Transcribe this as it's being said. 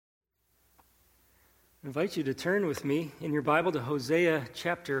I invite you to turn with me in your Bible to Hosea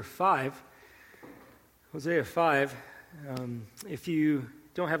chapter 5. Hosea 5. If you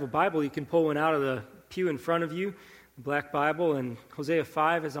don't have a Bible, you can pull one out of the pew in front of you, the black Bible, and Hosea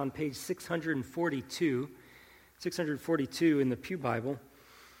 5 is on page 642. 642 in the Pew Bible.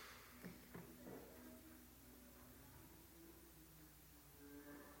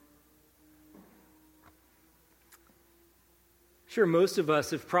 Sure, most of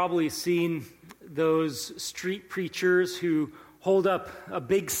us have probably seen those street preachers who hold up a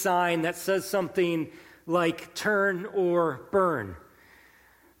big sign that says something like turn or burn.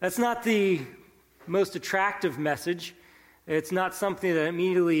 That's not the most attractive message. It's not something that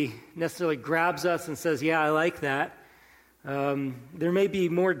immediately necessarily grabs us and says, yeah, I like that. There may be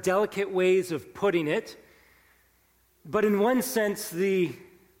more delicate ways of putting it, but in one sense, there's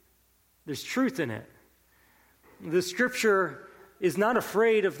truth in it. The Scripture is not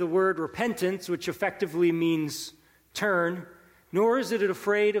afraid of the word repentance, which effectively means turn, nor is it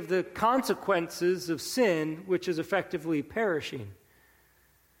afraid of the consequences of sin, which is effectively perishing.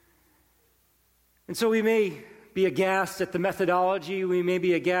 And so we may be aghast at the methodology, we may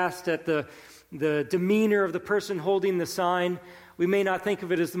be aghast at the demeanor of the person holding the sign. We may not think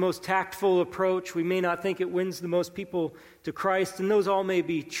of it as the most tactful approach, we may not think it wins the most people to Christ, and those all may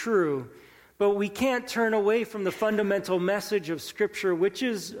be true. But we can't turn away from the fundamental message of Scripture, which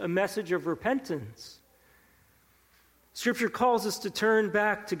is a message of repentance. Scripture calls us to turn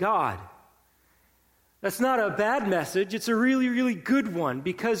back to God. That's not a bad message. It's a really, really good one,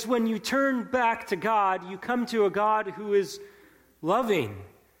 because when you turn back to God, you come to a God who is loving,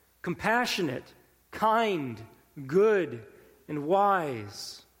 compassionate, kind, good, and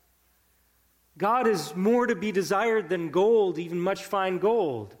wise. God is more to be desired than gold, even much fine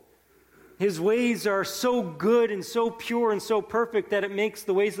gold. His ways are so good and so pure and so perfect that it makes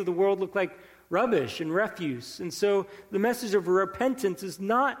the ways of the world look like rubbish and refuse. And so the message of repentance is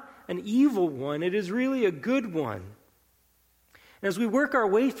not an evil one. It is really a good one. And as we work our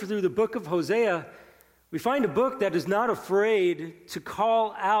way through the book of Hosea, we find a book that is not afraid to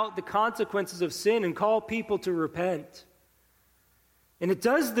call out the consequences of sin and call people to repent. And it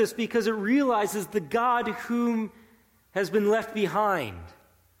does this because it realizes the God whom has been left behind.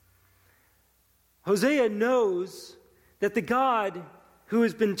 Hosea knows that the God who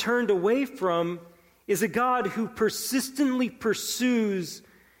has been turned away from is a God who persistently pursues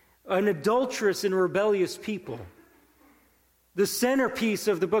an adulterous and rebellious people. The centerpiece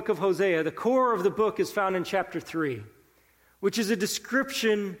of the book of Hosea, the core of the book, is found in chapter 3, which is a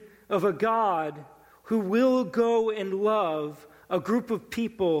description of a God who will go and love a group of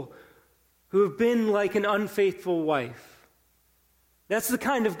people who have been like an unfaithful wife. That's the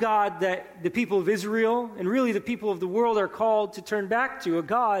kind of God that the people of Israel and really the people of the world are called to turn back to, a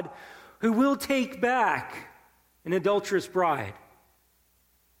God who will take back an adulterous bride.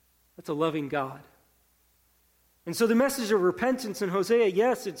 That's a loving God. And so the message of repentance in Hosea,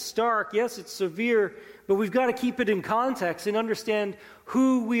 yes, it's stark, yes, it's severe, but we've got to keep it in context and understand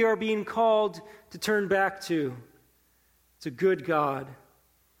who we are being called to turn back to. It's a good God.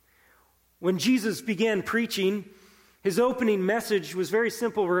 When Jesus began preaching, his opening message was very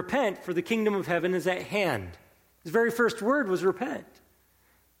simple: repent, for the kingdom of heaven is at hand. His very first word was repent.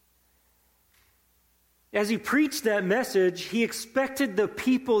 As he preached that message, he expected the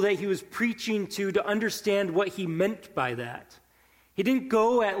people that he was preaching to understand what he meant by that. He didn't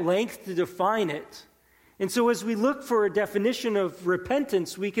go at length to define it. And so as we look for a definition of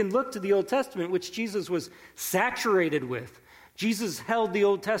repentance, we can look to the Old Testament, which Jesus was saturated with. Jesus held the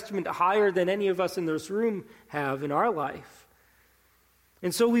Old Testament higher than any of us in this room have in our life.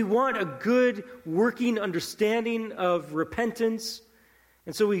 And so we want a good working understanding of repentance.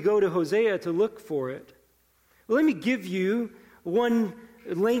 And so we go to Hosea to look for it. Well, let me give you one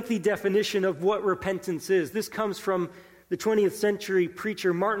lengthy definition of what repentance is. This comes from the 20th century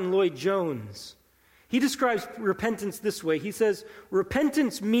preacher Martin Lloyd-Jones. He describes repentance this way. He says,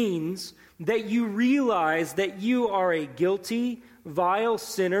 repentance means that you realize that you are a guilty, vile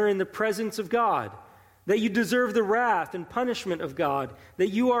sinner in the presence of God, that you deserve the wrath and punishment of God, that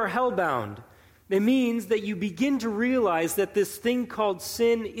you are hellbound. It means that you begin to realize that this thing called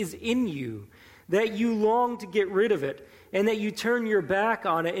sin is in you, that you long to get rid of it, and that you turn your back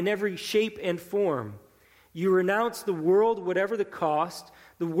on it in every shape and form. You renounce the world, whatever the cost,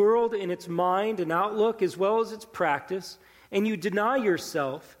 the world in its mind and outlook as well as its practice, and you deny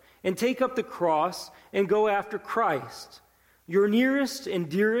yourself and take up the cross and go after Christ. Your nearest and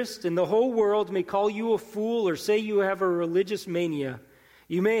dearest in the whole world may call you a fool or say you have a religious mania.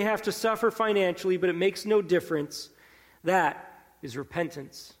 You may have to suffer financially, but it makes no difference. That is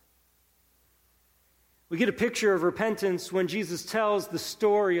repentance. We get a picture of repentance when Jesus tells the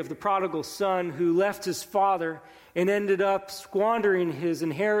story of the prodigal son who left his father and ended up squandering his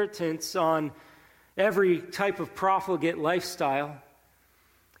inheritance on every type of profligate lifestyle.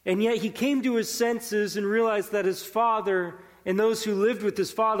 And yet he came to his senses and realized that his father and those who lived with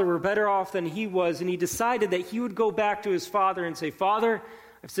his father were better off than he was, and he decided that he would go back to his father and say, "Father,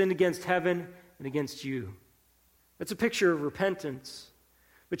 I've sinned against heaven and against you." That's a picture of repentance.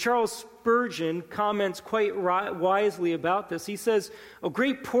 But Charles Spurgeon comments quite wisely about this. He says, a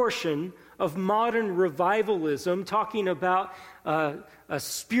great portion of modern revivalism, talking about a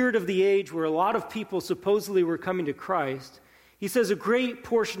spirit of the age where a lot of people supposedly were coming to Christ, he says a great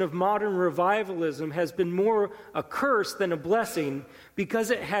portion of modern revivalism has been more a curse than a blessing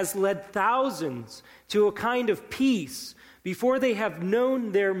because it has led thousands to a kind of peace before they have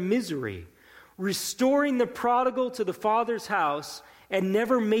known their misery, restoring the prodigal to the Father's house and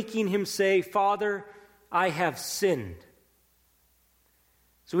never making him say, "Father, I have sinned."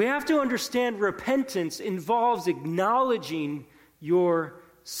 So we have to understand repentance involves acknowledging your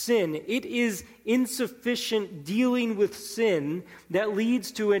sin. It is insufficient dealing with sin that leads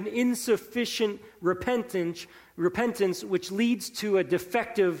to an insufficient repentance which leads to a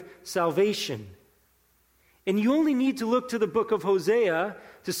defective salvation. And you only need to look to the book of Hosea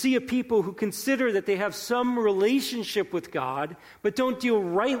to see a people who consider that they have some relationship with God, but don't deal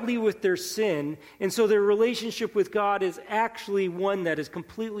rightly with their sin, and so their relationship with God is actually one that is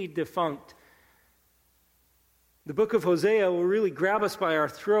completely defunct. The book of Hosea will really grab us by our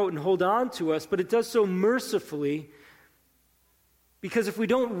throat and hold on to us, but it does so mercifully, because if we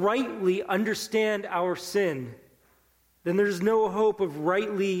don't rightly understand our sin, then there's no hope of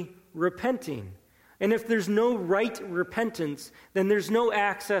rightly repenting. And if there's no right repentance, then there's no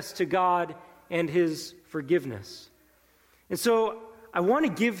access to God and his forgiveness. And so I want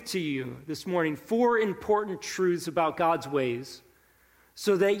to give to you this morning 4 important truths about God's ways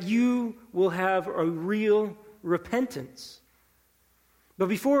so that you will have a real repentance. But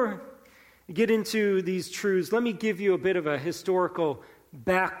before I get into these truths, let me give you a bit of a historical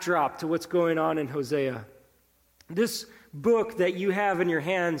backdrop to what's going on in Hosea. This book that you have in your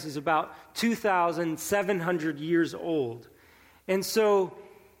hands is about 2,700 years old. And so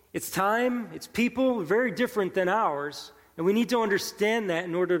its time, its people, very different than ours, and we need to understand that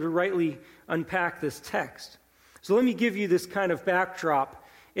in order to rightly unpack this text. So let me give you this kind of backdrop,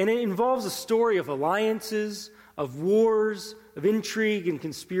 and it involves a story of alliances, of wars, of intrigue, and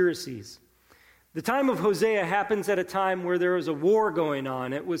conspiracies. The time of Hosea happens at a time where there was a war going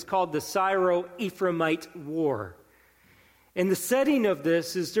on. It was called the Syro-Ephraimite War. And the setting of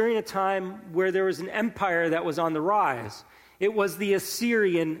this is during a time where there was an empire that was on the rise. It was the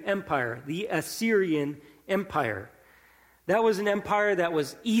Assyrian Empire. The Assyrian Empire. That was an empire that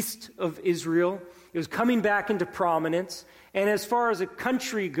was east of Israel. It was coming back into prominence. And as far as a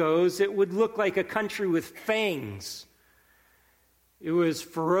country goes, it would look like a country with fangs. It was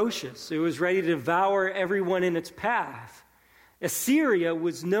ferocious. It was ready to devour everyone in its path. Assyria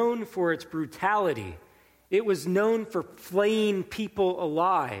was known for its brutality. It was known for flaying people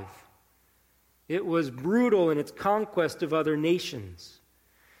alive. It was brutal in its conquest of other nations.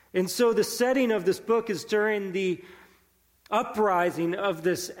 And so the setting of this book is during the uprising of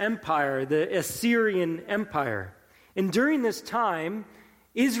this empire, the Assyrian Empire. And during this time,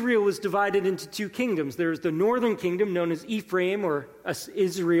 Israel was divided into 2 kingdoms. There's the northern kingdom known as Ephraim or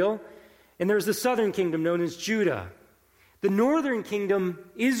Israel, and there's the southern kingdom known as Judah. The northern kingdom,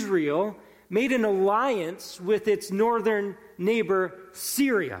 Israel, made an alliance with its northern neighbor,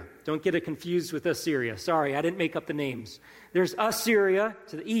 Syria. Don't get it confused with Assyria. Sorry, I didn't make up the names. There's Assyria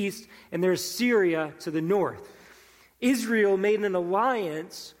to the east, and there's Syria to the north. Israel made an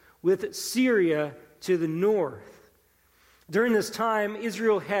alliance with Syria to the north. During this time,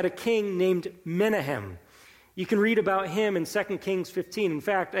 Israel had a king named Menahem. You can read about him in 2 Kings 15. In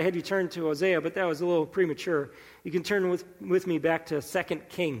fact, I had you turn to Hosea, but that was a little premature. You can turn with me back to 2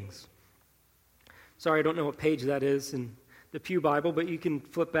 Kings. Sorry, I don't know what page that is in the Pew Bible, but you can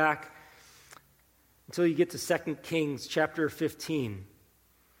flip back until you get to 2 Kings chapter 15.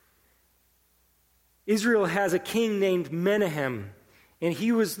 Israel has a king named Menahem, and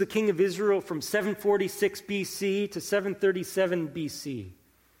he was the king of Israel from 746 BC to 737 BC.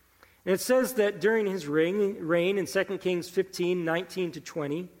 And it says that during his reign in 2 Kings 15, 19 to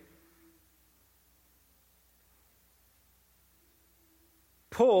 20,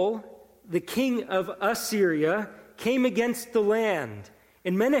 Pul, the king of Assyria, came against the land,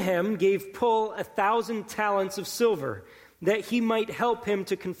 and Menahem gave Pul 1,000 talents of silver, that he might help him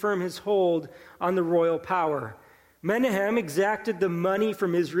to confirm his hold on the royal power. Menahem exacted the money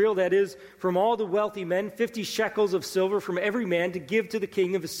from Israel, that is, from all the wealthy men, 50 shekels of silver from every man to give to the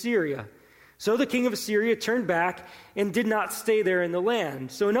king of Assyria. So the king of Assyria turned back and did not stay there in the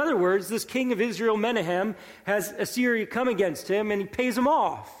land. So in other words, this king of Israel, Menahem, has Assyria come against him and he pays him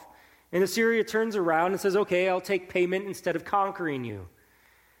off. And Assyria turns around and says, okay, I'll take payment instead of conquering you.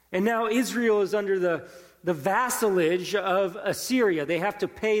 And now Israel is under the vassalage of Assyria. They have to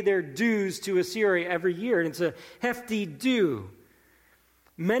pay their dues to Assyria every year, and it's a hefty due.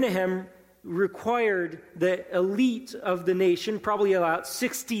 Menahem required the elite of the nation, probably about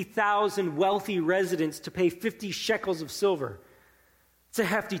 60,000 wealthy residents, to pay 50 shekels of silver. It's a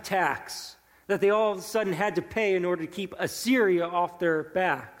hefty tax that they all of a sudden had to pay in order to keep Assyria off their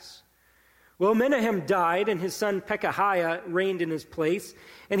backs. Well, Menahem died, and his son Pekahiah reigned in his place.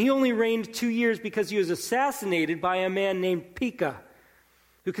 And he only reigned 2 years because he was assassinated by a man named Pekah,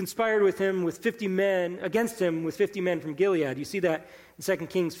 who conspired with him against him with 50 men from Gilead. You see that in 2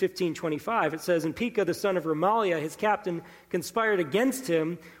 Kings 15:25. It says, and Pekah, the son of Remaliah, his captain, conspired against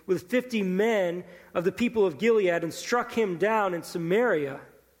him with 50 men of the people of Gilead and struck him down in Samaria.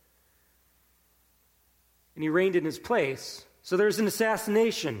 And he reigned in his place. So there's an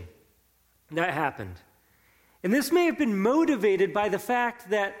assassination that happened. And this may have been motivated by the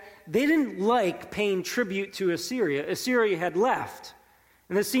fact that they didn't like paying tribute to Assyria. Assyria had left.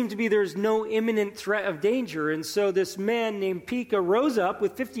 And there seemed to be there's no imminent threat of danger. And so this man named Pekah rose up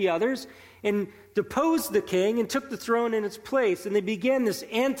with 50 others and deposed the king and took the throne in its place. And they began this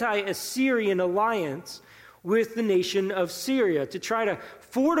anti-Assyrian alliance with the nation of Syria to try to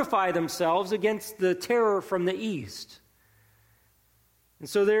fortify themselves against the terror from the east. And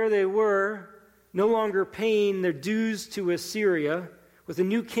so there they were, no longer paying their dues to Assyria, with a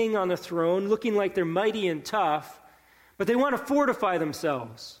new king on the throne, looking like they're mighty and tough, but they want to fortify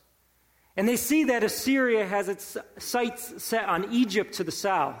themselves. And they see that Assyria has its sights set on Egypt to the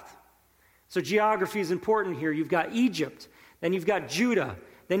south. So geography is important here. You've got Egypt, then you've got Judah,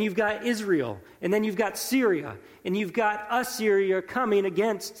 then you've got Israel, and then you've got Syria, and you've got Assyria coming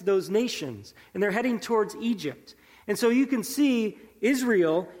against those nations, and they're heading towards Egypt. And so you can see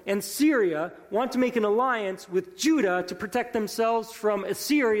Israel and Syria want to make an alliance with Judah to protect themselves from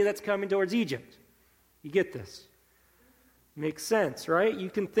Assyria that's coming towards Egypt. You get this? Makes sense, right? You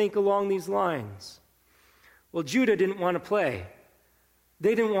can think along these lines. Well, Judah didn't want to play.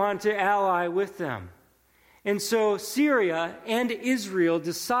 They didn't want to ally with them. And so Syria and Israel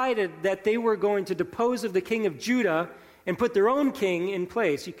decided that they were going to depose of the king of Judah and put their own king in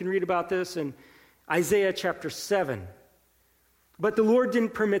place. You can read about this in Isaiah chapter 7. But the Lord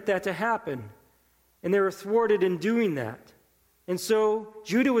didn't permit that to happen, and they were thwarted in doing that. And so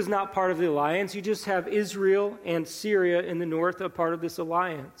Judah was not part of the alliance. You just have Israel and Syria in the north, a part of this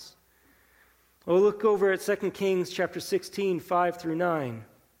alliance. Well, look over at 2 Kings chapter 16, 5 through 9. It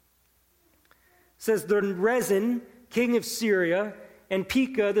says, then Rezin, king of Syria, and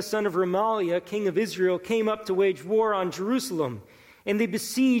Pekah, the son of Remaliah, king of Israel, came up to wage war on Jerusalem, and they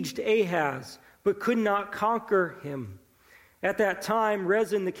besieged Ahaz, but could not conquer him. At that time,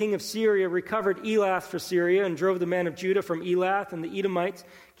 Rezin, the king of Syria, recovered Elath for Syria and drove the men of Judah from Elath, and the Edomites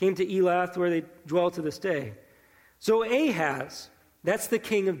came to Elath, where they dwell to this day. So Ahaz, that's the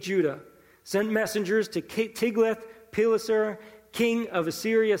king of Judah, sent messengers to Tiglath-Pileser, king of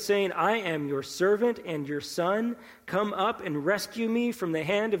Assyria, saying, I am your servant and your son. Come up and rescue me from the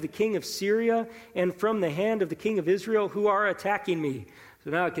hand of the king of Syria and from the hand of the king of Israel, who are attacking me. So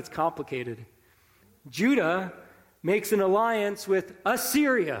now it gets complicated. Judah makes an alliance with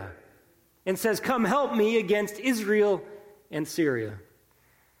Assyria and says, come help me against Israel and Syria.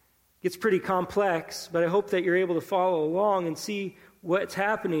 It gets pretty complex, but I hope that you're able to follow along and see what's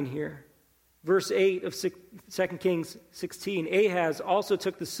happening here. Verse 8 of 2 Kings 16, Ahaz also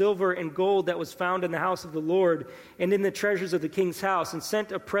took the silver and gold that was found in the house of the Lord and in the treasures of the king's house and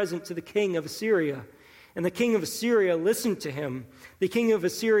sent a present to the king of Assyria. And the king of Assyria listened to him. The king of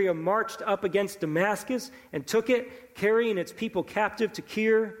Assyria marched up against Damascus and took it, carrying its people captive to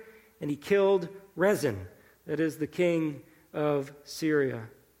Kir, and he killed Rezin, that is the king of Syria.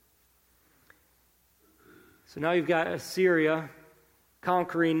 So now you've got Assyria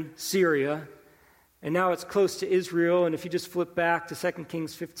conquering Syria, and now it's close to Israel. And if you just flip back to 2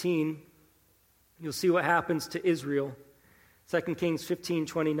 Kings 15, you'll see what happens to Israel. 2 Kings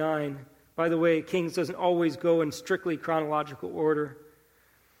 15:29. By the way, Kings doesn't always go in strictly chronological order.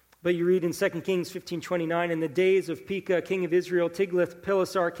 But you read in 2 Kings 15:29, in the days of Pekah, king of Israel,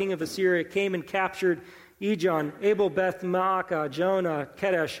 Tiglath-Pileser, king of Assyria, came and captured Ijon, Abel, Beth Maacah, Jonah,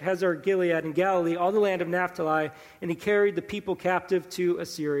 Kedesh, Hazar, Gilead, and Galilee, all the land of Naphtali, and he carried the people captive to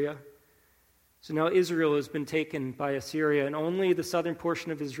Assyria. So now Israel has been taken by Assyria, and only the southern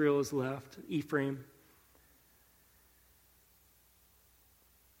portion of Israel is left, Ephraim.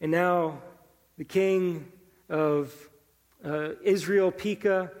 And now the king of Israel,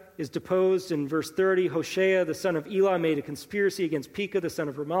 Pekah, is deposed. In verse 30, Hoshea, the son of Elah, made a conspiracy against Pekah, the son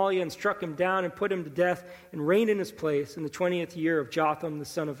of Remaliah, and struck him down and put him to death and reigned in his place in the 20th year of Jotham, the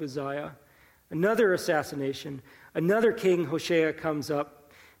son of Uzziah. Another assassination. Another king, Hoshea, comes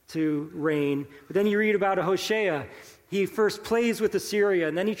up to reign. But then you read about a Hoshea. He first plays with Assyria,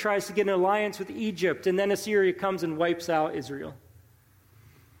 and then he tries to get an alliance with Egypt, and then Assyria comes and wipes out Israel.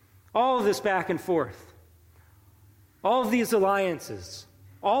 All of this back and forth. All of these alliances.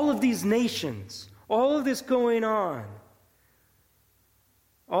 All of these nations. All of this going on.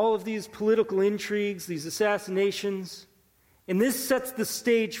 All of these political intrigues, these assassinations. And this sets the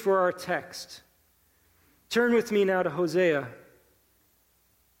stage for our text. Turn with me now to Hosea.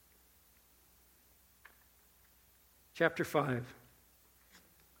 Chapter 5.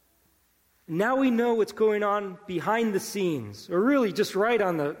 Now we know what's going on behind the scenes, or really just right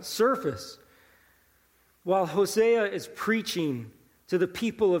on the surface. While Hosea is preaching to the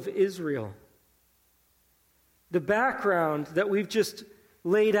people of Israel, the background that we've just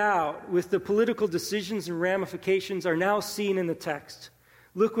laid out with the political decisions and ramifications are now seen in the text.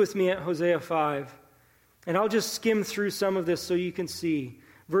 Look with me at Hosea 5, and I'll just skim through some of this so you can see.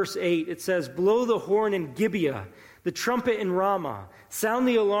 Verse 8, it says, "Blow the horn in Gibeah, the trumpet in Ramah. Sound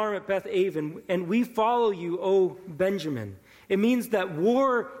the alarm at Beth Aven, and we follow you, O Benjamin." It means that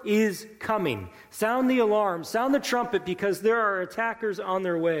war is coming. Sound the alarm, sound the trumpet, because there are attackers on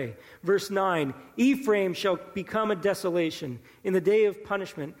their way. Verse 9, "Ephraim shall become a desolation in the day of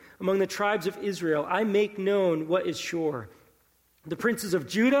punishment. Among the tribes of Israel, I make known what is sure. The princes of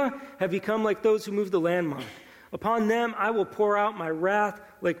Judah have become like those who move the landmark. Upon them I will pour out my wrath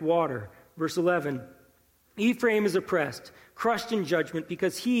like water." Verse 11, "Ephraim is oppressed, crushed in judgment,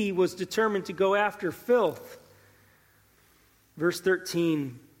 because he was determined to go after filth." Verse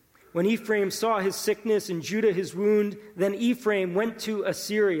 13, "When Ephraim saw his sickness and Judah his wound, then Ephraim went to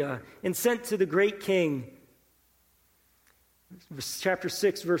Assyria and sent to the great king." Chapter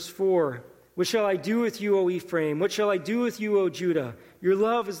 6, verse 4, "What shall I do with you, O Ephraim? What shall I do with you, O Judah? Your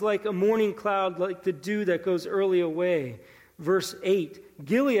love is like a morning cloud, like the dew that goes early away." Verse 8,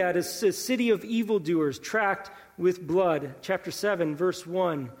 "Gilead is a city of evildoers, tracked with blood." Chapter 7, verse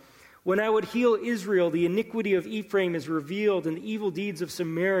 1, "When I would heal Israel, the iniquity of Ephraim is revealed, and the evil deeds of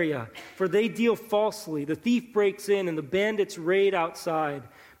Samaria. For they deal falsely. The thief breaks in, and the bandits raid outside.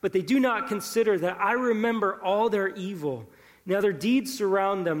 But they do not consider that I remember all their evil. Now their deeds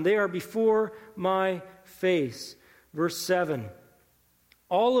surround them. They are before my face." Verse 7,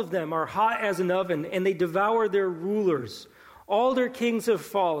 "All of them are hot as an oven, and they devour their rulers. All their kings have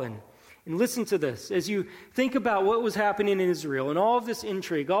fallen." And listen to this. As you think about what was happening in Israel and all of this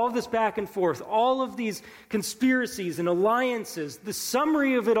intrigue, all of this back and forth, all of these conspiracies and alliances, the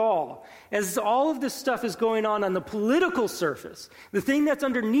summary of it all, as all of this stuff is going on the political surface, the thing that's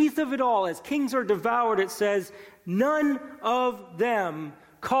underneath of it all, as kings are devoured, it says, "None of them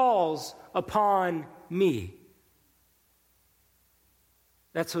calls upon me."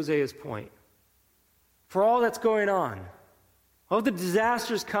 That's Hosea's point. For all that's going on, all the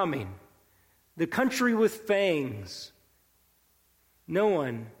disasters coming, the country with fangs, no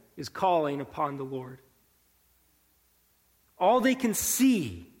one is calling upon the Lord. All they can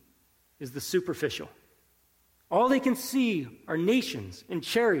see is the superficial. All they can see are nations and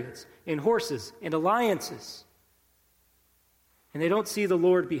chariots and horses and alliances. And they don't see the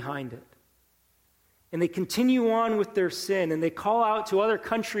Lord behind it. And they continue on with their sin, and they call out to other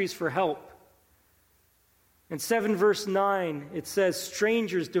countries for help. In 7 verse 9, it says,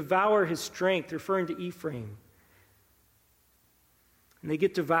 "Strangers devour his strength," referring to Ephraim. And they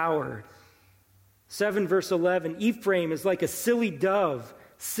get devoured. 7 verse 11, "Ephraim is like a silly dove,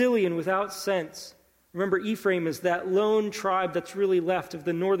 silly and without sense." Remember, Ephraim is that lone tribe that's really left of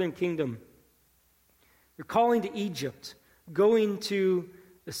the northern kingdom. They're calling to Egypt, going to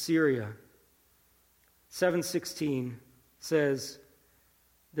Assyria. 7:16 says,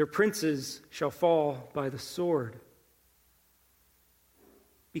 "Their princes shall fall by the sword."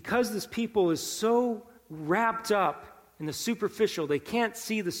 Because this people is so wrapped up in the superficial, they can't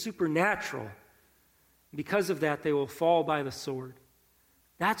see the supernatural. Because of that, they will fall by the sword.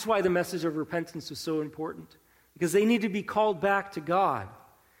 That's why the message of repentance is so important, because they need to be called back to God.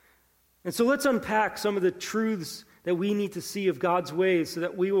 And so let's unpack some of the truths that we need to see of God's ways so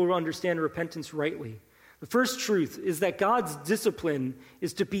that we will understand repentance rightly. The first truth is that God's discipline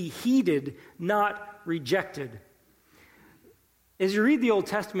is to be heeded, not rejected. As you read the Old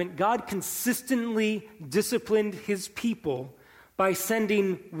Testament, God consistently disciplined his people by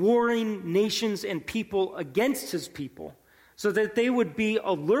sending warring nations and people against his people so that they would be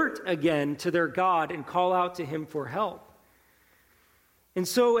alert again to their God and call out to him for help. And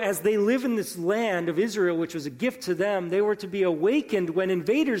so as they live in this land of Israel, which was a gift to them, they were to be awakened when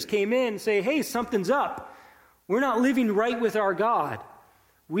invaders came in and say, hey, something's up. We're not living right with our God.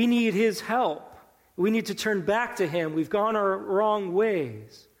 We need his help. We need to turn back to him. We've gone our wrong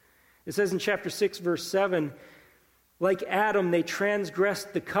ways. It says in chapter 6, verse 7, like Adam, they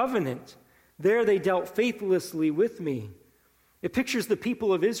transgressed the covenant. There they dealt faithlessly with me. It pictures the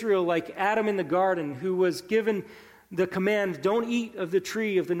people of Israel like Adam in the garden, who was given the command, don't eat of the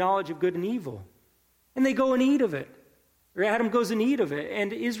tree of the knowledge of good and evil. And they go and eat of it. Or Adam goes and eat of it.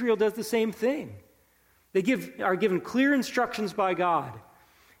 And Israel does the same thing. They are given clear instructions by God.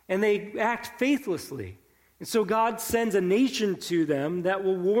 And they act faithlessly. And so God sends a nation to them that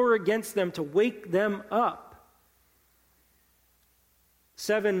will war against them to wake them up.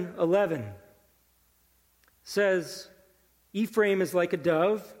 7:11 says, Ephraim is like a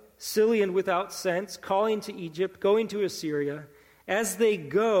dove, silly and without sense, calling to Egypt, going to Assyria. As they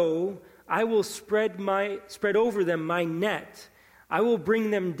go, I will spread over them my net. I will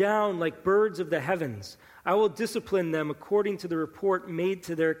bring them down like birds of the heavens. I will discipline them according to the report made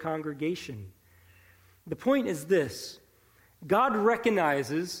to their congregation. The point is this: God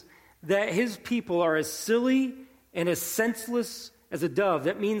recognizes that his people are as silly and as senseless as a dove.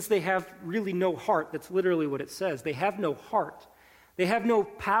 That means they have really no heart. That's literally what it says. They have no heart. They have no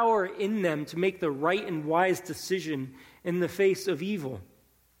power in them to make the right and wise decision in the face of evil.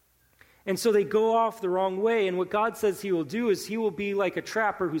 And so they go off the wrong way. And what God says he will do is he will be like a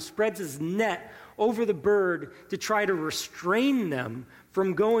trapper who spreads his net over the bird to try to restrain them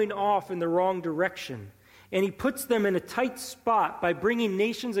from going off in the wrong direction. And he puts them in a tight spot by bringing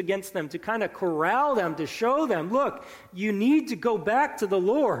nations against them to kind of corral them, to show them, look, you need to go back to the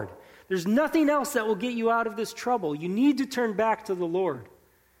Lord. There's nothing else that will get you out of this trouble. You need to turn back to the Lord.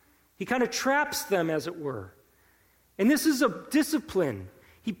 He kind of traps them, as it were. And this is a discipline.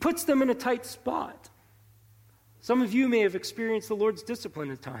 He puts them in a tight spot. Some of you may have experienced the Lord's discipline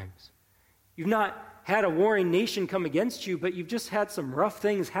at times. You've not had a warring nation come against you, but you've just had some rough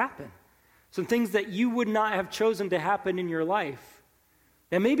things happen. Some things that you would not have chosen to happen in your life.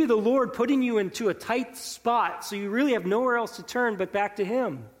 And maybe the Lord putting you into a tight spot so you really have nowhere else to turn but back to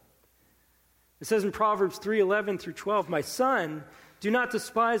him. It says in Proverbs 3:11 through 12, my son, do not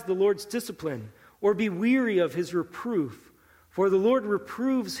despise the Lord's discipline or be weary of his reproof. For the Lord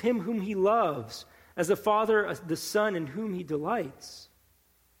reproves him whom he loves, as a father the son in whom he delights.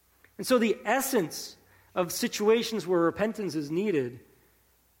 And so the essence of situations where repentance is needed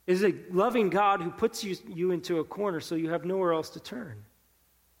is a loving God who puts you into a corner so you have nowhere else to turn.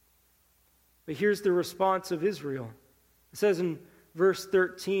 But here's the response of Israel. It says in verse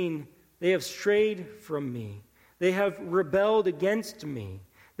 13, they have strayed from me. They have rebelled against me.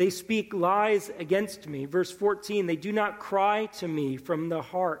 They speak lies against me. Verse 14, they do not cry to me from the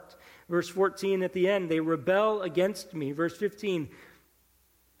heart. Verse 14 at the end, they rebel against me. Verse 15,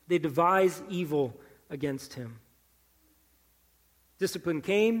 they devise evil against him. Discipline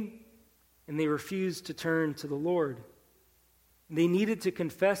came, and they refused to turn to the Lord. They needed to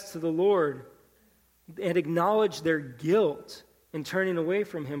confess to the Lord and acknowledge their guilt in turning away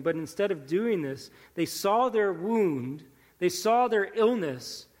from him. But instead of doing this, they saw their wound, they saw their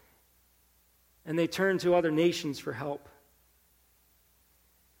illness, and they turned to other nations for help.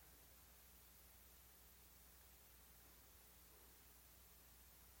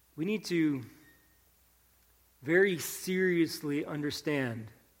 We need to very seriously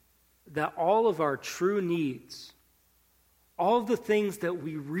understand that all of our true needs, all of the things that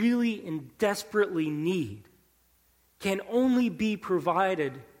we really and desperately need, can only be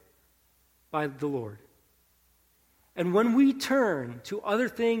provided by the Lord. And when we turn to other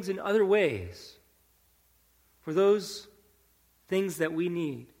things in other ways for those things that we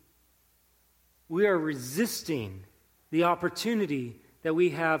need, we are resisting the opportunity that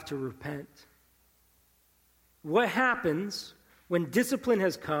we have to repent. What happens when discipline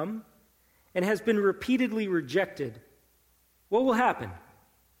has come and has been repeatedly rejected? What will happen?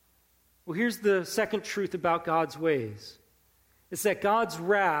 Well, here's the second truth about God's ways. It's that God's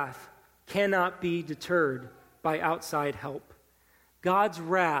wrath cannot be deterred by outside help. God's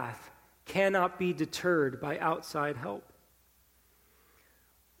wrath cannot be deterred by outside help.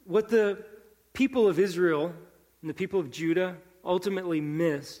 What the people of Israel and the people of Judah ultimately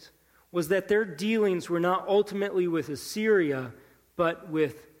missed was that their dealings were not ultimately with Assyria, but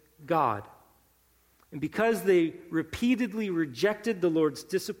with God. And because they repeatedly rejected the Lord's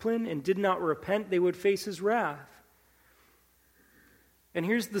discipline and did not repent, they would face his wrath. And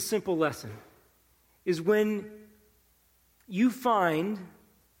here's the simple lesson, is when you find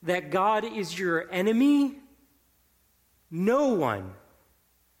that God is your enemy, no one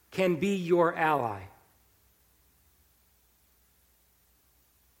can be your ally.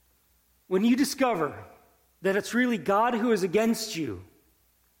 When you discover that it's really God who is against you,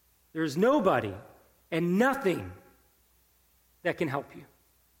 there's nobody and nothing that can help you.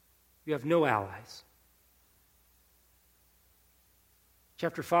 You have no allies.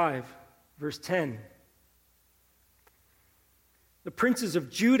 Chapter 5, verse 10. The princes of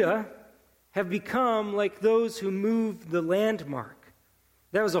Judah have become like those who moved the landmark.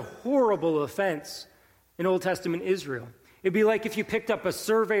 That was a horrible offense in Old Testament Israel. It'd be like if you picked up a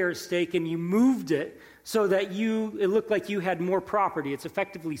surveyor's stake and you moved it so that it looked like you had more property. It's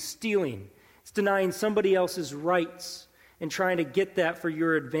effectively stealing. It's denying somebody else's rights and trying to get that for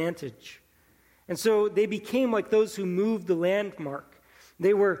your advantage. And so they became like those who moved the landmark.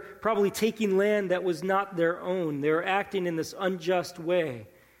 They were probably taking land that was not their own. They were acting in this unjust way.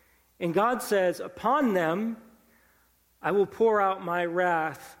 And God says, upon them, I will pour out my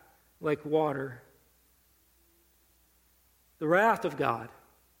wrath like water. The wrath of God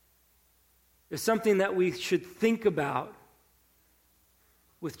is something that we should think about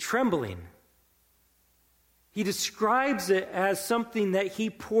with trembling. He describes it as something that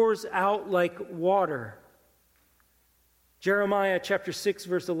he pours out like water. Jeremiah chapter 6,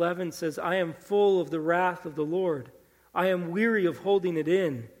 verse 11 says, I am full of the wrath of the Lord. I am weary of holding it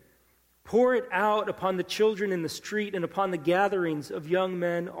in. Pour it out upon the children in the street and upon the gatherings of young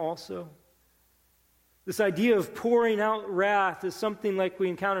men also. This idea of pouring out wrath is something like we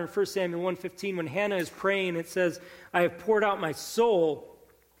encounter in 1 Samuel 1:15 when Hannah is praying. It says, I have poured out my soul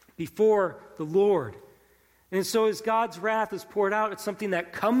before the Lord. And so as God's wrath is poured out, it's something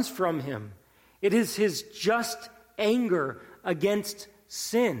that comes from him. It is his just anger against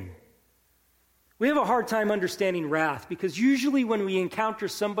sin. We have a hard time understanding wrath because usually when we encounter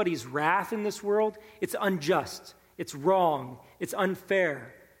somebody's wrath in this world, it's unjust, it's wrong, it's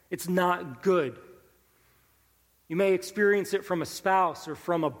unfair, it's not good. You may experience it from a spouse or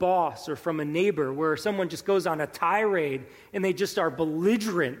from a boss or from a neighbor where someone just goes on a tirade and they just are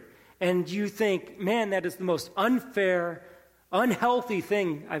belligerent and you think, man, that is the most unfair, unhealthy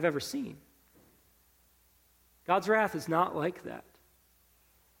thing I've ever seen. God's wrath is not like that.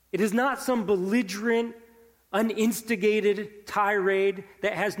 It is not some belligerent, uninstigated tirade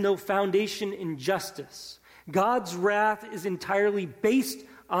that has no foundation in justice. God's wrath is entirely based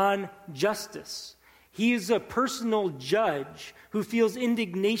on justice. He is a personal judge who feels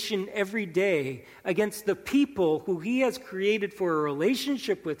indignation every day against the people who he has created for a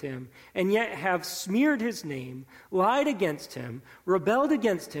relationship with him and yet have smeared his name, lied against him, rebelled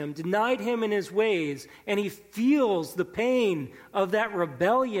against him, denied him in his ways, and he feels the pain of that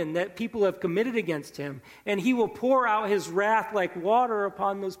rebellion that people have committed against him, and he will pour out his wrath like water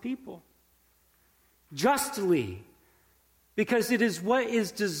upon those people. Justly. Because it is what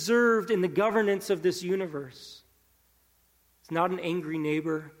is deserved in the governance of this universe. It's not an angry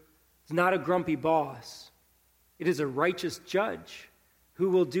neighbor. It's not a grumpy boss. It is a righteous judge who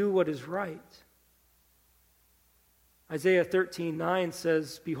will do what is right. Isaiah 13:9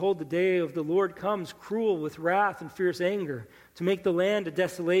 says, Behold, the day of the Lord comes, cruel with wrath and fierce anger, to make the land a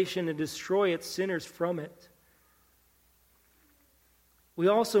desolation and destroy its sinners from it. We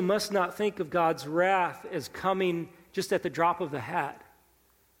also must not think of God's wrath as coming just at the drop of the hat.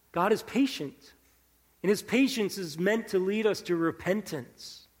 God is patient, and his patience is meant to lead us to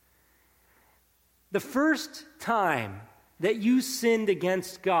repentance. The first time that you sinned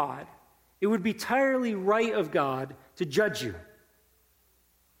against God, it would be entirely right of God to judge you.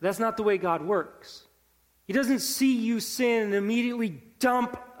 That's not the way God works. He doesn't see you sin and immediately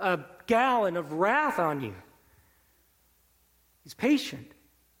dump a gallon of wrath on you. He's patient.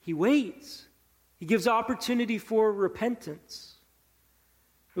 He waits. He gives opportunity for repentance.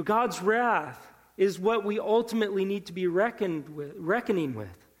 But God's wrath is what we ultimately need to be reckoning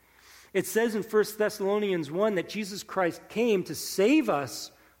with. It says in 1 Thessalonians 1 that Jesus Christ came to save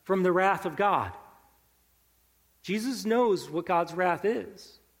us from the wrath of God. Jesus knows what God's wrath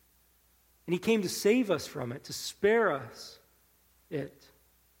is. And he came to save us from it, to spare us it.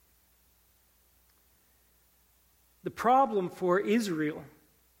 The problem for Israel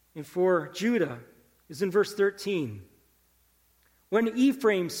and for Judah is in verse 13. When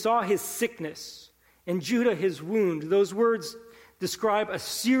Ephraim saw his sickness and Judah his wound, those words describe a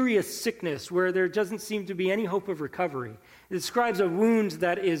serious sickness where there doesn't seem to be any hope of recovery. It describes a wound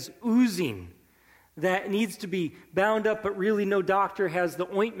that is oozing, that needs to be bound up, but really no doctor has the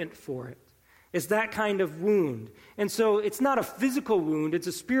ointment for it. It's that kind of wound. And so it's not a physical wound, it's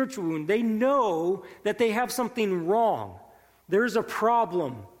a spiritual wound. They know that they have something wrong. There's a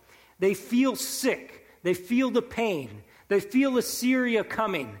problem. They feel sick. They feel the pain. They feel Assyria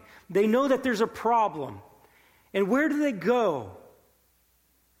coming. They know that there's a problem. And where do they go?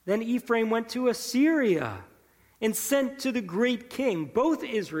 Then Ephraim went to Assyria and sent to the great king. Both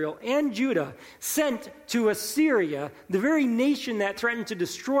Israel and Judah sent to Assyria, the very nation that threatened to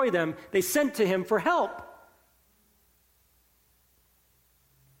destroy them. They sent to him for help.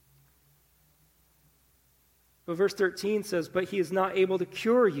 But verse 13 says, "But he is not able to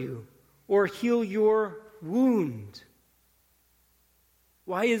cure you or heal your wound."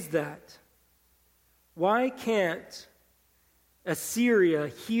 Why is that? Why can't Assyria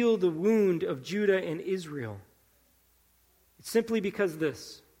heal the wound of Judah and Israel? It's simply because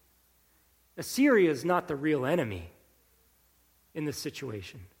this. Assyria is not the real enemy in this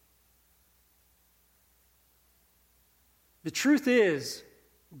situation. The truth is,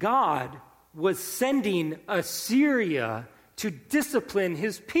 God was sending Assyria to discipline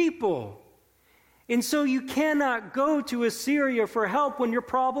his people. And so you cannot go to Assyria for help when your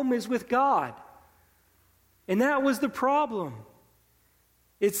problem is with God. And that was the problem.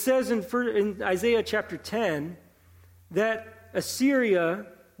 It says in Isaiah chapter 10 that Assyria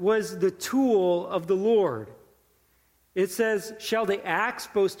was the tool of the Lord. It says, "Shall the axe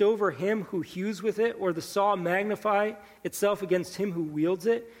boast over him who hews with it, or the saw magnify itself against him who wields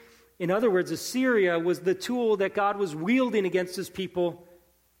it?" In other words, Assyria was the tool that God was wielding against his people,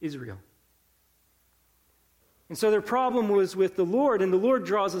 Israel. And so their problem was with the Lord, and the Lord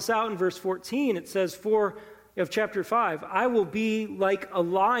draws us out in verse 14. It says, of chapter 5, "I will be like a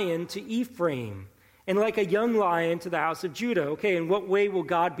lion to Ephraim, and like a young lion to the house of Judah." Okay, in what way will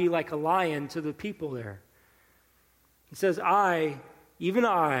God be like a lion to the people there? He says, even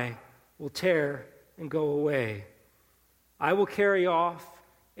I, will tear and go away. I will carry off,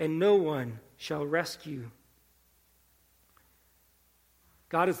 and no one shall rescue.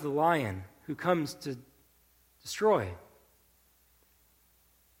 God is the lion who comes to destroy.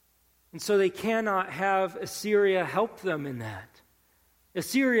 And so they cannot have Assyria help them in that.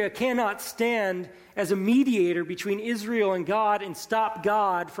 Assyria cannot stand as a mediator between Israel and God and stop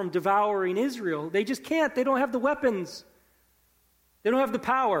God from devouring Israel. They just can't. They don't have the weapons. They don't have the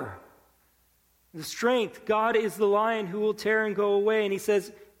power, the strength. God is the lion who will tear and go away. And he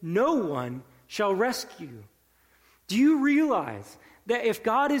says, no one shall rescue. Do you realize that if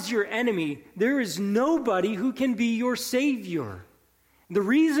God is your enemy, there is nobody who can be your savior? The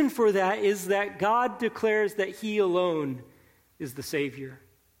reason for that is that God declares that he alone is the Savior.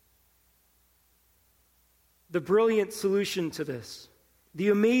 The brilliant solution to this, the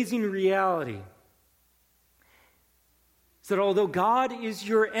amazing reality, is that although God is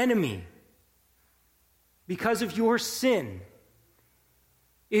your enemy because of your sin,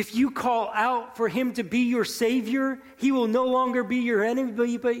 if you call out for him to be your Savior, he will no longer be your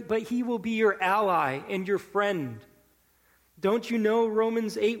enemy, but he will be your ally and your friend. Don't you know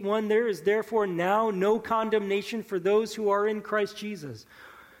Romans 8:1? There is therefore now no condemnation for those who are in Christ Jesus.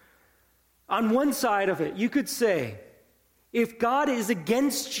 On one side of it, you could say, if God is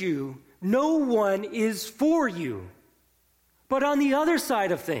against you, no one is for you. But on the other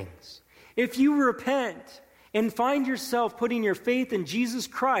side of things, if you repent and find yourself putting your faith in Jesus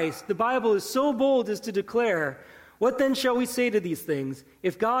Christ, the Bible is so bold as to declare, what then shall we say to these things?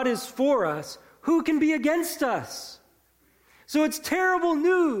 If God is for us, who can be against us? So it's terrible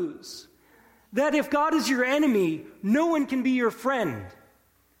news that if God is your enemy, no one can be your friend.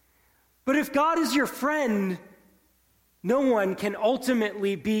 But if God is your friend, no one can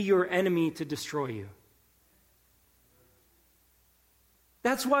ultimately be your enemy to destroy you.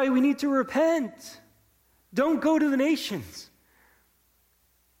 That's why we need to repent. Don't go to the nations.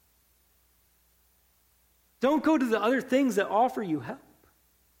 Don't go to the other things that offer you help.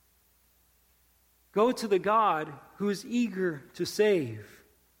 Go to the God who is eager to save.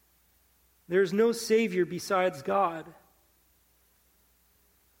 There is no Savior besides God.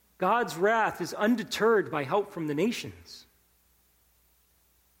 God's wrath is undeterred by help from the nations.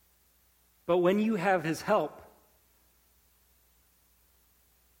 But when you have his help,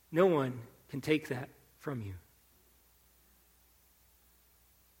 no one can take that from you.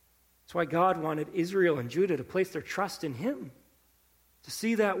 That's why God wanted Israel and Judah to place their trust in him, to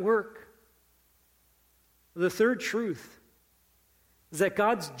see that work. The third truth is that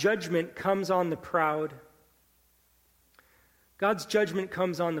God's judgment comes on the proud. God's judgment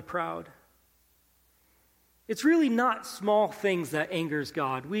comes on the proud. It's really not small things that angers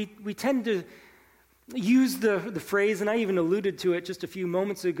God. We tend to use the phrase, and I even alluded to it just a few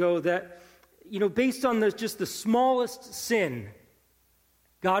moments ago, that, based on just the smallest sin,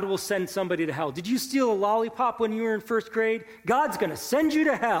 God will send somebody to hell. Did you steal a lollipop when you were in first grade? God's going to send you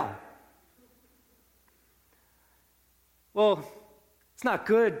to hell. Well, it's not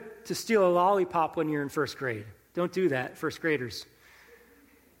good to steal a lollipop when you're in first grade. Don't do that, first graders.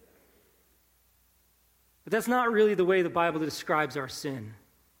 But that's not really the way the Bible describes our sin.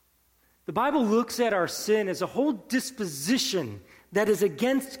 The Bible looks at our sin as a whole disposition that is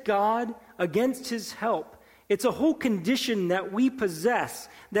against God, against His help. It's a whole condition that we possess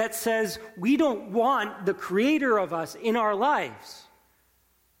that says we don't want the Creator of us in our lives.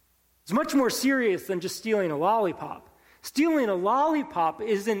 It's much more serious than just stealing a lollipop. Stealing a lollipop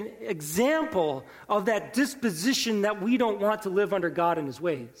is an example of that disposition that we don't want to live under God and His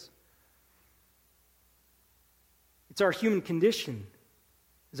ways. It's our human condition.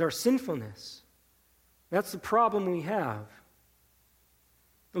 It's our sinfulness. That's the problem we have.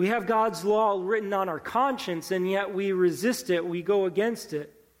 We have God's law written on our conscience, and yet we resist it. We go against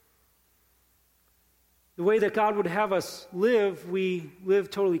it. The way that God would have us live, we live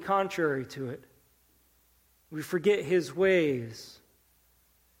totally contrary to it. We forget His ways.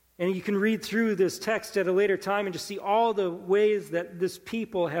 And you can read through this text at a later time and just see all the ways that this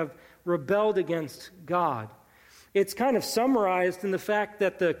people have rebelled against God. It's kind of summarized in the fact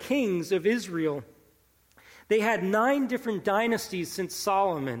that the kings of Israel, they had 9 different dynasties since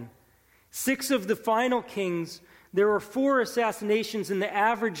Solomon. 6 of the final kings, there were 4 assassinations, and the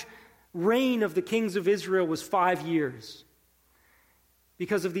average reign of the kings of Israel was 5 years.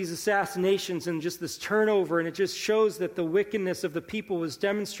 Because of these assassinations and just this turnover, and it just shows that the wickedness of the people was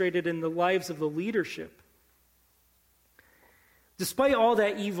demonstrated in the lives of the leadership. Despite all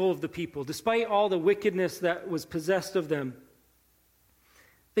that evil of the people, despite all the wickedness that was possessed of them,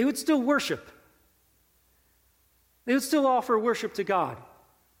 they would still worship. They would still offer worship to God.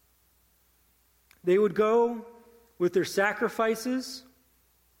 They would go with their sacrifices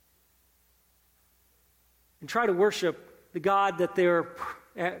and try to worship the God that they are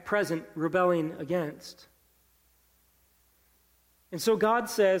at present rebelling against. And so God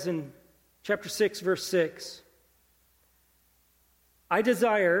says in chapter 6, verse 6, I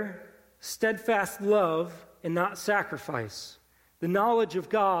desire steadfast love and not sacrifice, the knowledge of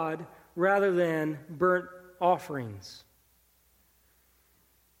God rather than burnt offerings.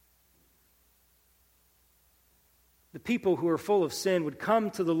 The people who are full of sin would come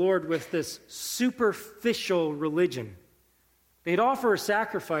to the Lord with this superficial religion. They'd offer a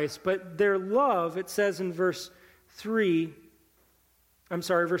sacrifice, but their love, it says in verse 4,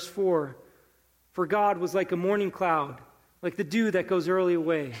 for God was like a morning cloud, like the dew that goes early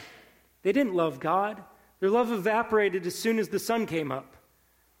away. They didn't love God. Their love evaporated as soon as the sun came up.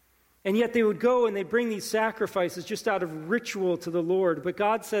 And yet they would go and they'd bring these sacrifices just out of ritual to the Lord. But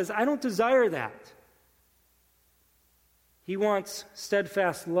God says, I don't desire that. He wants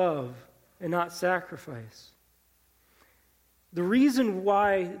steadfast love and not sacrifice. The reason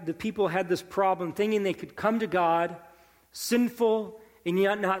why the people had this problem, thinking they could come to God, sinful, and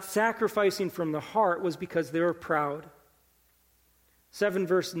yet not sacrificing from the heart, was because they were proud. 7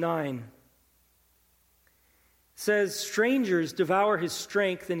 verse 9 says, strangers devour his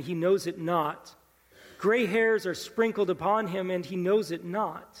strength, and he knows it not. Gray hairs are sprinkled upon him, and he knows it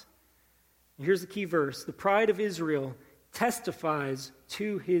not. And here's the key verse. The pride of Israel testifies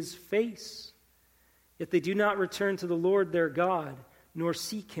to his face. Yet they do not return to the Lord their God, nor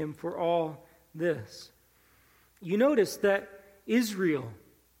seek him for all this. You notice that Israel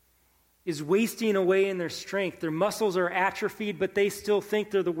is wasting away in their strength. Their muscles are atrophied, but they still think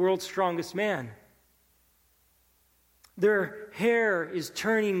they're the world's strongest man. Their hair is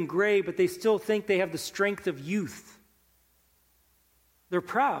turning gray, but they still think they have the strength of youth. They're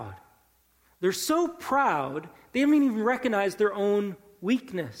proud. They're so proud, they don't even recognize their own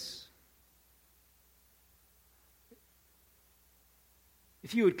weakness.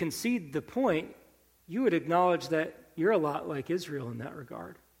 If you would concede the point, you would acknowledge that you're a lot like Israel in that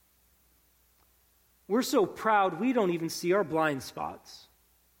regard. We're so proud we don't even see our blind spots.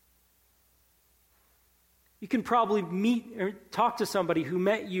 You can probably meet or talk to somebody who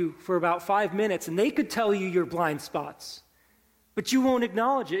met you for about 5 minutes, and they could tell you your blind spots, but you won't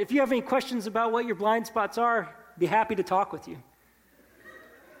acknowledge it. If you have any questions about what your blind spots are, I'd be happy to talk with you.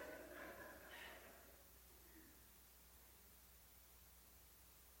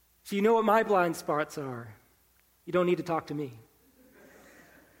 So you know what my blind spots are. You don't need to talk to me.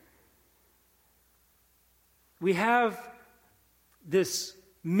 We have this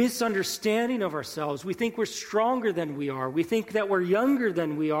misunderstanding of ourselves. We think we're stronger than we are. We think that we're younger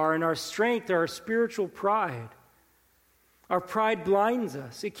than we are in our strength or our spiritual pride. Our pride blinds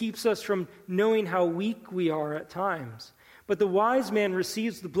us. It keeps us from knowing how weak we are at times. But the wise man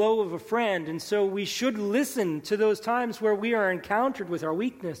receives the blow of a friend, and so we should listen to those times where we are encountered with our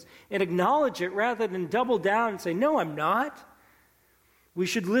weakness and acknowledge it rather than double down and say, "No, I'm not." We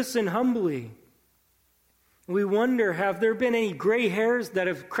should listen humbly. We wonder, have there been any gray hairs that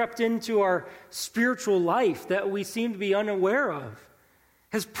have crept into our spiritual life that we seem to be unaware of?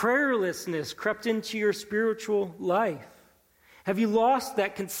 Has prayerlessness crept into your spiritual life? Have you lost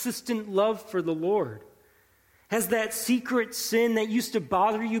that consistent love for the Lord? Has that secret sin that used to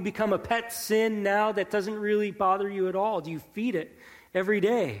bother you become a pet sin now that doesn't really bother you at all? Do you feed it every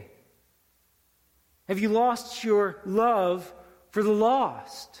day? Have you lost your love for the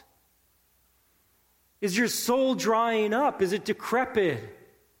lost? Is your soul drying up? Is it decrepit?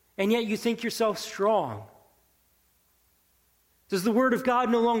 And yet you think yourself strong? Does the Word of God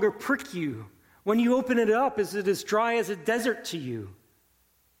no longer prick you? When you open it up, is it as dry as a desert to you?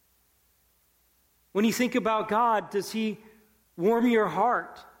 When you think about God, does He warm your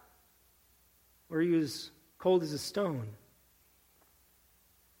heart? Or are you as cold as a stone?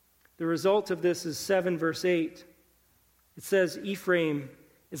 The result of this is 7 verse 8. It says, Ephraim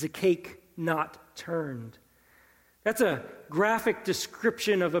is a cake not turned. That's a graphic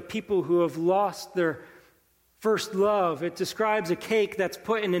description of a people who have lost their first love. It describes a cake that's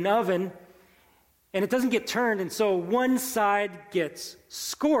put in an oven, and it doesn't get turned, and so one side gets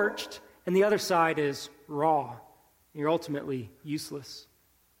scorched, and the other side is raw. You're ultimately useless.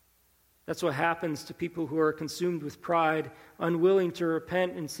 That's what happens to people who are consumed with pride, unwilling to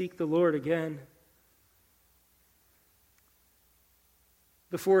repent and seek the Lord again.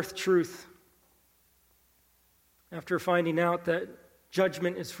 The fourth truth, after finding out that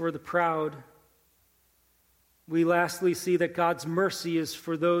judgment is for the proud, we lastly see that God's mercy is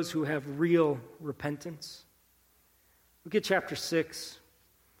for those who have real repentance. Look at chapter 6.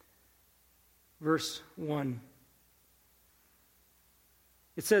 Verse 1.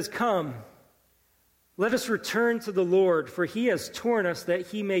 It says, "Come, let us return to the Lord, for He has torn us that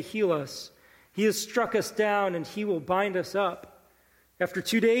He may heal us. He has struck us down, and He will bind us up. After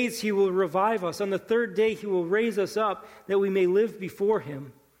 2 days He will revive us. On the third day He will raise us up, that we may live before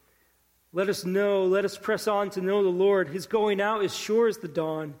Him. Let us press on to know the Lord. His going out is sure as the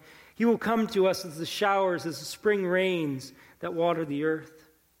dawn. He will come to us as the showers, as the spring rains that water the earth."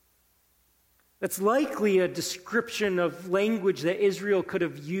 That's likely a description of language that Israel could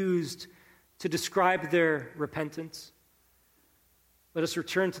have used to describe their repentance. Let us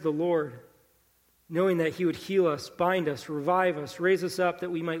return to the Lord, knowing that He would heal us, bind us, revive us, raise us up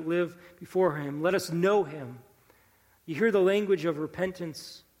that we might live before Him. Let us know Him. You hear the language of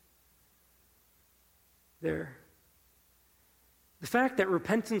repentance there. The fact that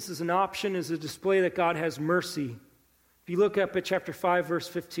repentance is an option is a display that God has mercy. If you look up at chapter 5, verse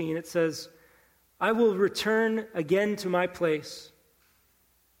 15, it says, "I will return again to my place."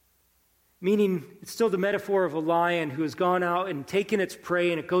 Meaning, it's still the metaphor of a lion who has gone out and taken its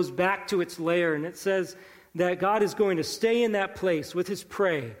prey, and it goes back to its lair. And it says that God is going to stay in that place with His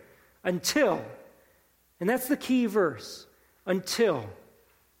prey until, and that's the key verse, until.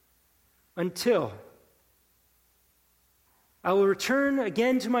 I will return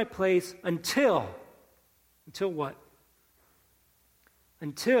again to my place until what?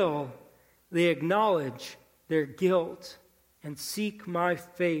 Until they acknowledge their guilt and seek my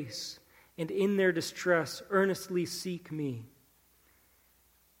face, and in their distress earnestly seek me.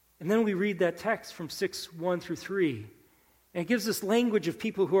 And then we read that text from 6:1 through 3. And it gives us language of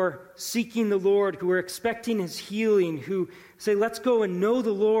people who are seeking the Lord, who are expecting His healing, who say, let's go and know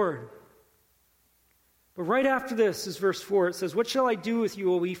the Lord. But right after this is verse 4. It says, "What shall I do with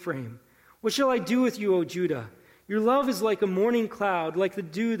you, O Ephraim? What shall I do with you, O Judah? Your love is like a morning cloud, like the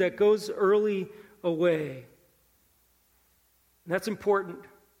dew that goes early away." And that's important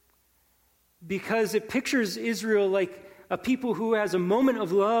because it pictures Israel like a people who has a moment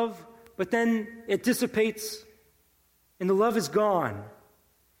of love, but then it dissipates and the love is gone.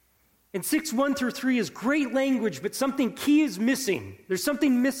 And 6:1 through 3 is great language, but something key is missing. There's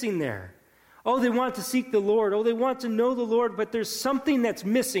something missing there. Oh, they want to seek the Lord. Oh, they want to know the Lord, but there's something that's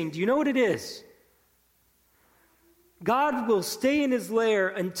missing. Do you know what it is? God will stay in His lair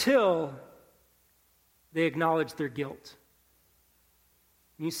until they acknowledge their guilt.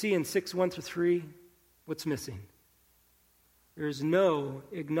 And you see in 6:1 through 3, what's missing? There is no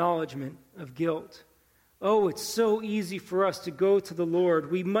acknowledgement of guilt. Oh, it's so easy for us to go to the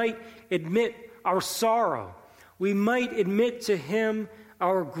Lord. We might admit our sorrow. We might admit to Him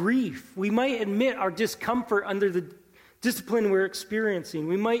our grief. We might admit our discomfort under the discipline we're experiencing.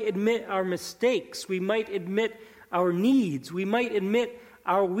 We might admit our mistakes. We might admit our needs. We might admit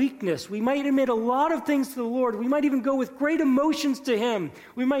our weakness. We might admit a lot of things to the Lord. We might even go with great emotions to Him.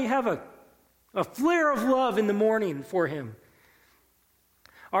 We might have a flare of love in the morning for Him.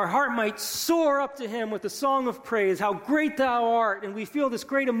 Our heart might soar up to Him with a song of praise, how great Thou art, and we feel this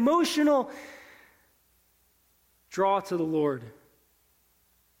great emotional draw to the Lord.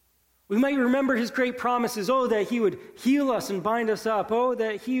 We might remember His great promises, that He would heal us and bind us up,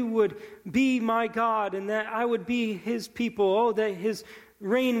 that He would be my God and that I would be His people, that His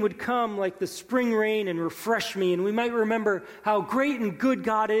rain would come like the spring rain and refresh me, and we might remember how great and good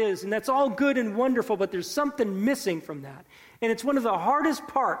God is, and that's all good and wonderful, but there's something missing from that. And it's one of the hardest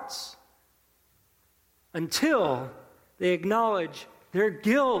parts until they acknowledge their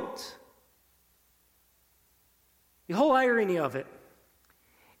guilt. The whole irony of it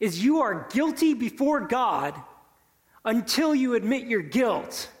is you are guilty before God until you admit your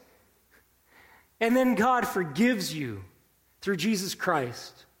guilt. And then God forgives you through Jesus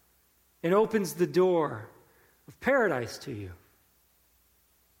Christ and opens the door of paradise to you.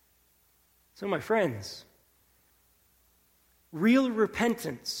 So, my friends, real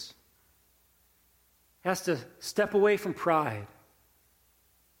repentance has to step away from pride,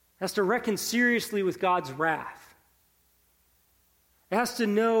 has to reckon seriously with God's wrath. It has to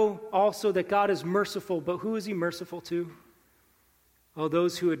know also that God is merciful, but who is He merciful to?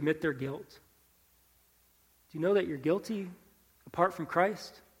 Those who admit their guilt. Do you know that you're guilty apart from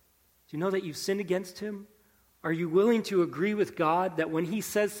Christ? Do you know that you've sinned against Him? Are you willing to agree with God that when He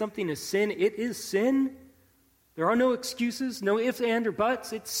says something is sin, it is sin? There are no excuses, no ifs, and, or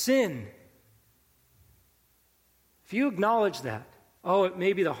buts. It's sin. If you acknowledge that, it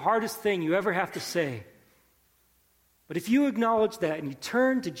may be the hardest thing you ever have to say. But if you acknowledge that and you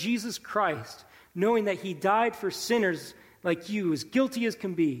turn to Jesus Christ, knowing that He died for sinners like you, as guilty as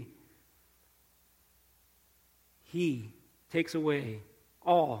can be, He takes away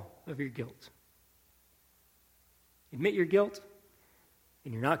all of your guilt. Admit your guilt,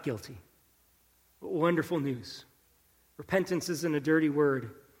 and you're not guilty. What wonderful news. Repentance isn't a dirty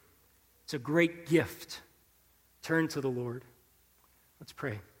word. It's a great gift. Turn to the Lord. Let's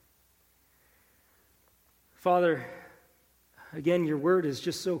pray. Father, again, your word is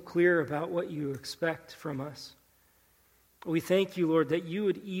just so clear about what you expect from us. We thank you, Lord, that you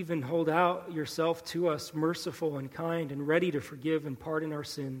would even hold out yourself to us, merciful and kind and ready to forgive and pardon our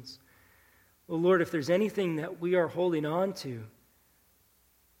sins. Well, Lord, if there's anything that we are holding on to,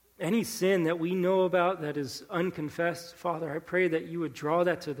 any sin that we know about that is unconfessed, Father, I pray that you would draw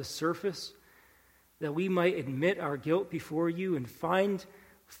that to the surface, that we might admit our guilt before you and find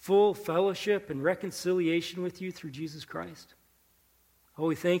full fellowship and reconciliation with you through Jesus Christ.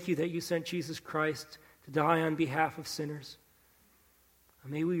 We thank you that you sent Jesus Christ to die on behalf of sinners.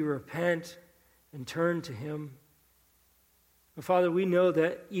 May we repent and turn to Him. And Father, we know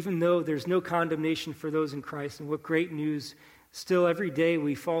that even though there's no condemnation for those in Christ, and what great news, still every day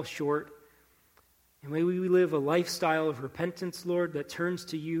we fall short. And may we live a lifestyle of repentance, Lord, that turns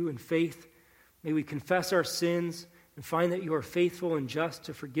to you in faith. May we confess our sins and find that you are faithful and just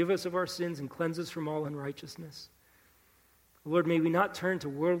to forgive us of our sins and cleanse us from all unrighteousness. Lord, may we not turn to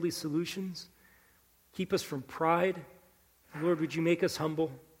worldly solutions. Keep us from pride. Lord, would you make us humble?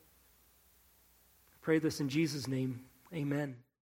 I pray this in Jesus' name. Amen.